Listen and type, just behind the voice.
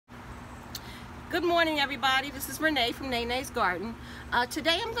Good morning, everybody. This is Renee from Nene's Garden.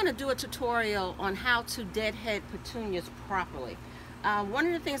 Today I'm going to do a tutorial on how to deadhead petunias properly. One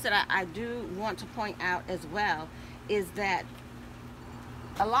of the things that I do want to point out as well is that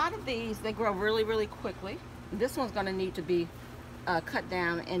a lot of these, they grow really quickly. This one's going to need to be cut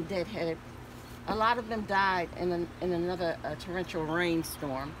down and deadheaded. A lot of them died in another torrential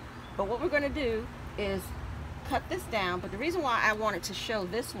rainstorm. But what we're going to do is cut this down. But the reason why I wanted to show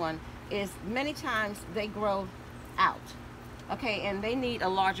this one is many times they grow out, okay, and they need a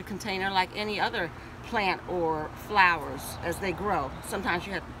larger container like any other plant or flowers as they grow. Sometimes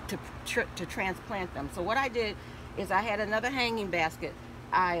you have to transplant them. So what I did is I had another hanging basket.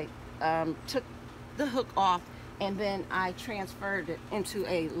 I took the hook off and then I transferred it into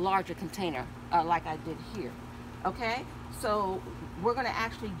a larger container like I did here. Okay, so we're going to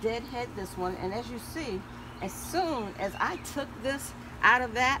actually deadhead this one, and as you see, as soon as I took this out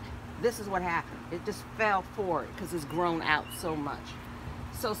of that, this is what happened. It just fell forward because it's grown out so much.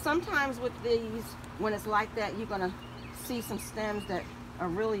 So sometimes with these, when it's like that, you're going to see some stems that are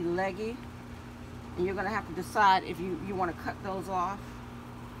really leggy, and you're going to have to decide if you want to cut those off.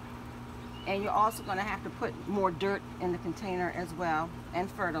 And you're also going to have to put more dirt in the container as well, and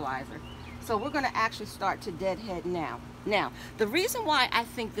fertilizer. So we're going to actually start to deadhead now. Now, the reason why I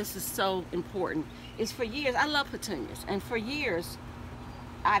think this is so important is for years, I love petunias, and for years,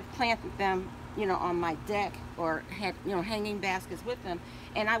 I've planted them, you know, on my deck or had, you know, hanging baskets with them,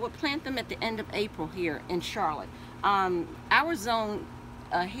 and I would plant them at the end of April here in Charlotte. Our zone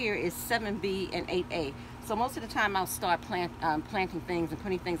here is 7B and 8A, so most of the time I'll start planting things and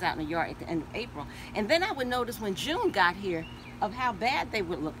putting things out in the yard at the end of April. And then I would notice when June got here of how bad they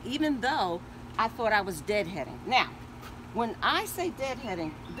would look, even though I thought I was deadheading. Now, when I say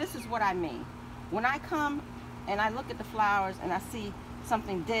deadheading, this is what I mean. When I come and I look at the flowers and I see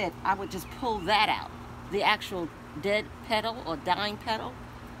something dead, I would just pull that out, the actual dead petal or dying petal.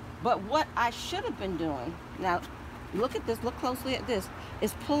 But what I should have been doing, now look at this, look closely at this,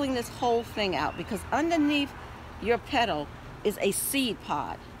 is pulling this whole thing out, because underneath your petal is a seed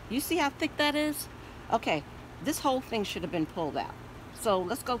pod. You see how thick that is? Okay, this whole thing should have been pulled out. So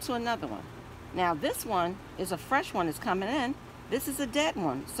let's go to another one. Now this one is a fresh one that's coming in. This is a dead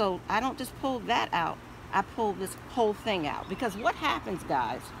one, so I don't just pull that out, I pull this whole thing out. Because what happens,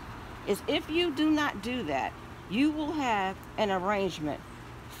 guys, is if you do not do that, you will have an arrangement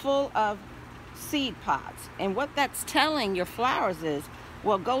full of seed pods. And what that's telling your flowers is,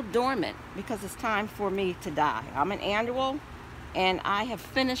 well, go dormant because it's time for me to die. I'm an annual and I have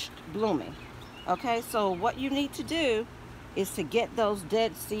finished blooming. Okay, so what you need to do is to get those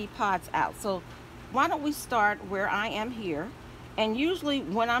dead seed pods out. So why don't we start where I am here? And usually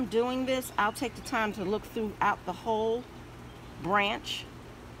when I'm doing this, I'll take the time to look throughout the whole branch.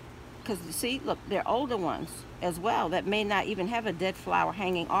 Because you see, look, they're older ones as well that may not even have a dead flower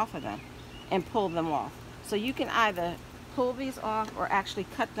hanging off of them, and pull them off. So you can either pull these off or actually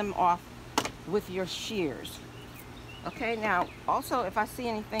cut them off with your shears. Okay, now also if I see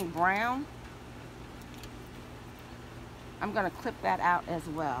anything brown, I'm going to clip that out as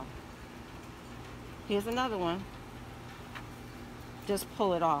well. Here's another one. Just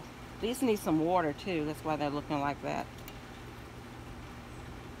pull it off. These need some water too, that's why they're looking like that.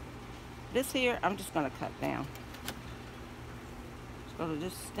 This here, I'm just going to cut down. Just go to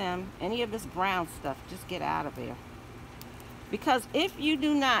this stem. Any of this brown stuff, just get out of there. Because if you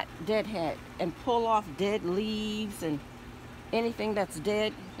do not deadhead and pull off dead leaves and anything that's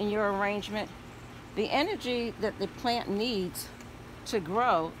dead in your arrangement, the energy that the plant needs to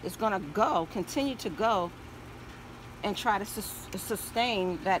grow is going to continue to go and try to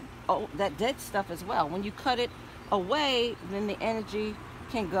sustain that dead stuff as well. When you cut it away, then the energy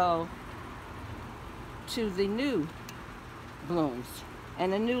can go to the new blooms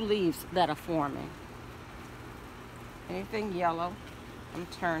and the new leaves that are forming. Anything yellow, I'm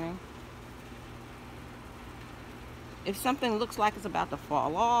turning. If something looks like it's about to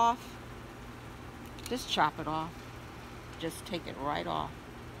fall off, just chop it off. Just take it right off.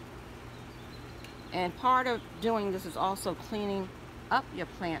 And part of doing this is also cleaning up your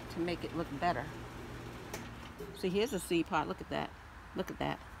plant to make it look better. See, here's a seed pod. Look at that. Look at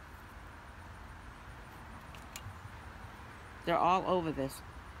that. They're all over this.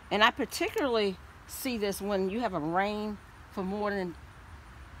 And I particularly see this when you have a rain for more than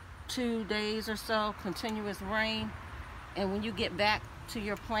 2 days or so, continuous rain. And when you get back to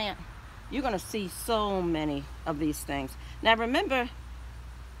your plant, you're going to see so many of these things. Now remember,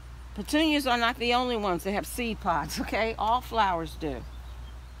 petunias are not the only ones that have seed pods, okay? All flowers do.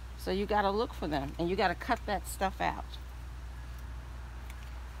 So you got to look for them, and you got to cut that stuff out.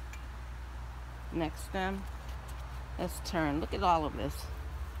 next stem. Let's turn. Look at all of this.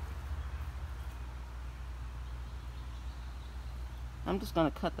 I'm just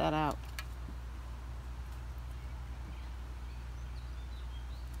going to cut that out.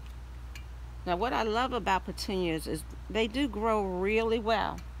 Now what I love about petunias is they do grow really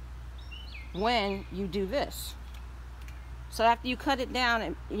well when you do this. So after you cut it down,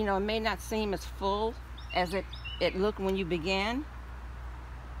 it may not seem as full as it looked when you began.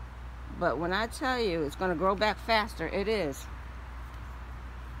 But when I tell you it's going to grow back faster, it is.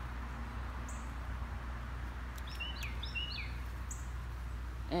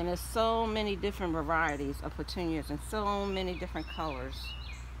 And there's so many different varieties of petunias and so many different colors.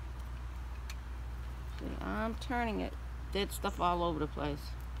 See, I'm turning it. Dead stuff all over the place.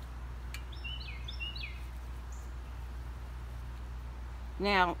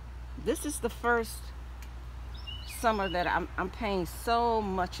 Now, this is the first summer that I'm paying so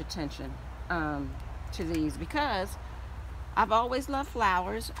much attention to these, because I've always loved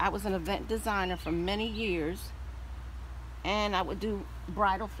flowers. I was an event designer for many years, and I would do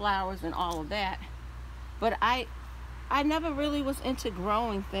bridal flowers and all of that. But I never really was into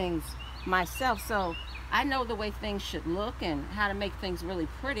growing things myself, so I know the way things should look and how to make things really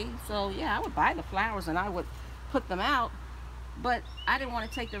pretty. So yeah, I would buy the flowers and I would put them out, but I didn't want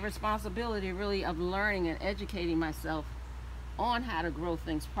to take the responsibility really of learning and educating myself on how to grow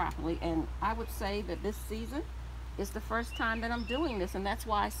things properly. And I would say that this season is the first time that I'm doing this, and that's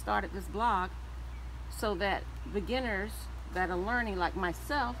why I started this blog, so that beginners that are learning like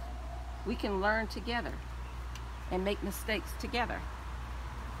myself, we can learn together and make mistakes together.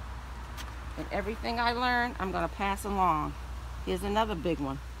 And everything I learn, I'm going to pass along. Here's another big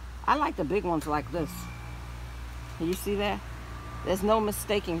one. I like the big ones like this. Can you see that? There's no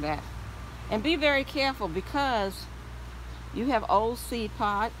mistaking that. And be very careful, because you have old seed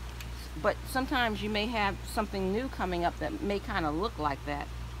pod, but sometimes you may have something new coming up that may kind of look like that.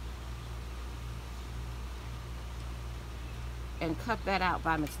 And cut that out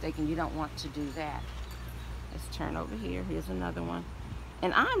by mistake, and you don't want to do that. Let's turn over here. Here's another one.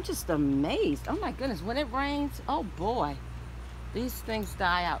 And I'm just amazed. Oh my goodness, when it rains, oh boy, these things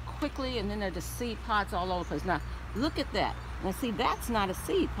die out quickly, and then there are the seed pods all over the place. Now, look at that. Now see, that's not a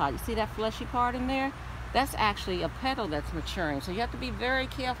seed pod. You see that fleshy part in there? That's actually a petal that's maturing. So you have to be very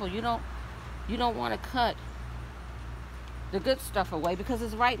careful. You don't want to cut the good stuff away, because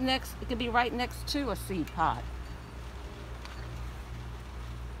it's right next, it could be right next to a seed pod.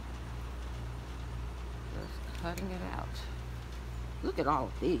 Just cutting it out. Look at all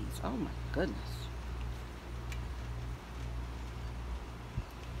of these. Oh my goodness.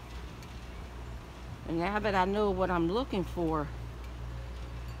 And now that I know what I'm looking for,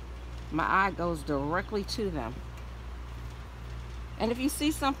 my eye goes directly to them. And if you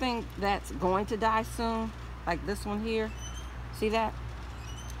see something that's going to die soon, like this one here, see that?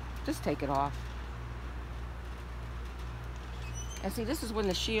 Just take it off. And see, this is when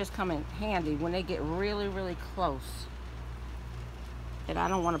the shears come in handy, when they get really, really close. And I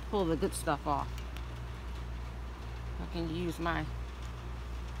don't want to pull the good stuff off. I can use my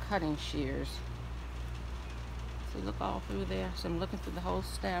cutting shears. See, look all through there. So I'm looking through the whole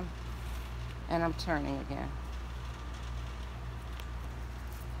stem, and I'm turning again.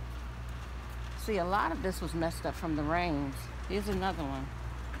 See, a lot of this was messed up from the rains. Here's another one.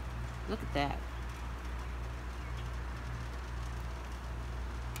 Look at that.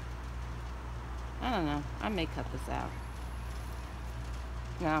 I don't know. I may cut this out.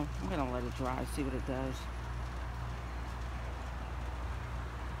 No, I'm going to let it dry, see what it does.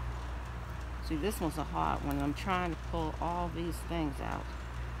 See, this one's a hard one. I'm trying to pull all these things out.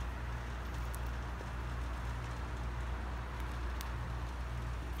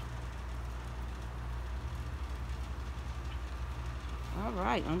 All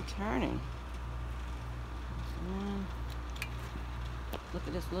right, I'm turning. Look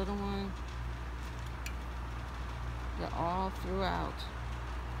at this little one. They're all throughout.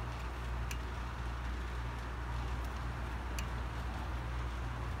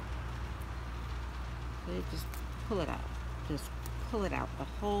 Just pull it out. Just pull it out, the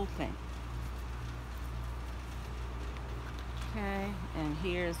whole thing. Okay, and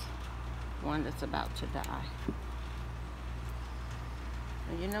here's one that's about to die.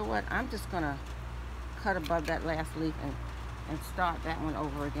 And you know what? I'm just gonna cut above that last leaf and start that one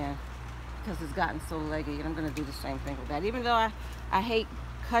over again, because it's gotten so leggy, and I'm gonna do the same thing with that. Even though I hate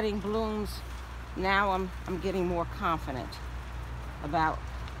cutting blooms, now I'm getting more confident about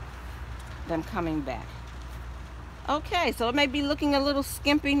them coming back. Okay, so it may be looking a little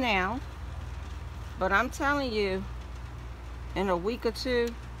skimpy now, but I'm telling you, in a week or two,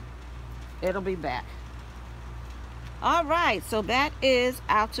 it'll be back. All right, so that is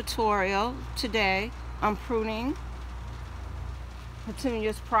our tutorial today on pruning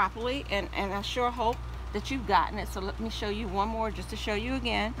petunias properly, and I sure hope that you've gotten it. So let me show you one more just to show you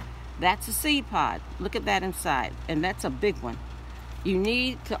again. That's a seed pod. Look at that inside, and that's a big one. You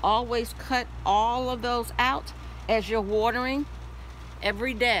need to always cut all of those out as you're watering.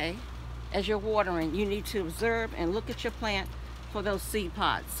 Every day as you're watering, you need to observe and look at your plant for those seed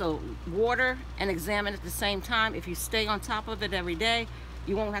pods. So water and examine at the same time. If you stay on top of it every day,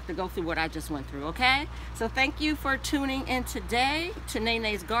 you won't have to go through what I just went through, okay? So thank you for tuning in today to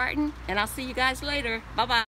Nene's Garden, and I'll see you guys later. Bye-bye.